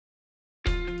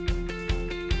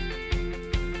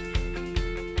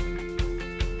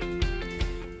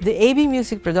The AB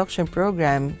Music Production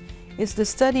Program is the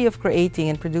study of creating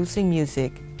and producing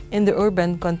music in the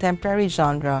urban contemporary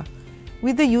genre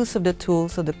with the use of the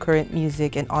tools of the current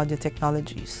music and audio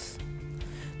technologies.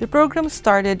 The program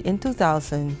started in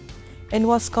 2000 and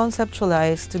was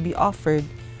conceptualized to be offered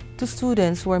to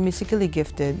students who are musically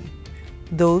gifted,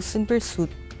 those in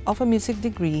pursuit of a music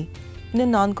degree in a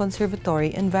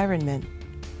non-conservatory environment.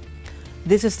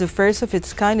 This is the first of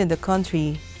its kind in the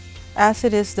country, as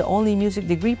it is the only music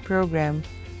degree program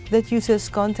that uses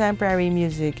contemporary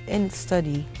music in its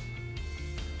study.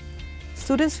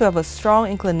 Students who have a strong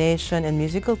inclination and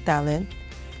musical talent,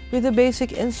 with a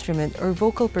basic instrument or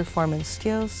vocal performance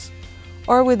skills,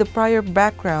 or with a prior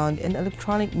background in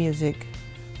electronic music,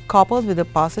 coupled with a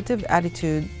positive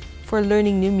attitude for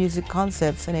learning new music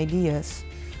concepts and ideas,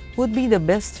 would be the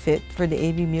best fit for the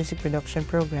AB Music Production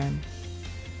Program.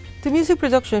 The music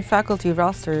production faculty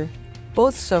roster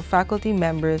boasts of faculty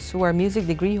members who are music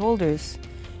degree holders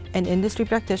and industry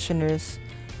practitioners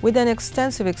with an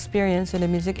extensive experience in the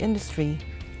music industry,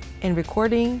 in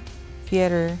recording,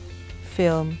 theater,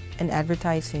 film, and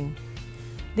advertising.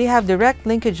 They have direct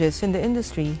linkages in the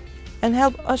industry and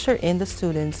help usher in the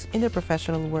students in the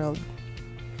professional world.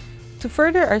 To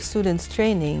further our students'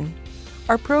 training,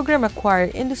 our program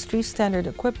acquired industry-standard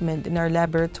equipment in our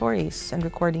laboratories and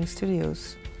recording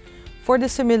studios for the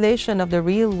simulation of the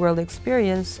real-world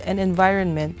experience and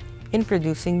environment in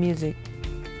producing music.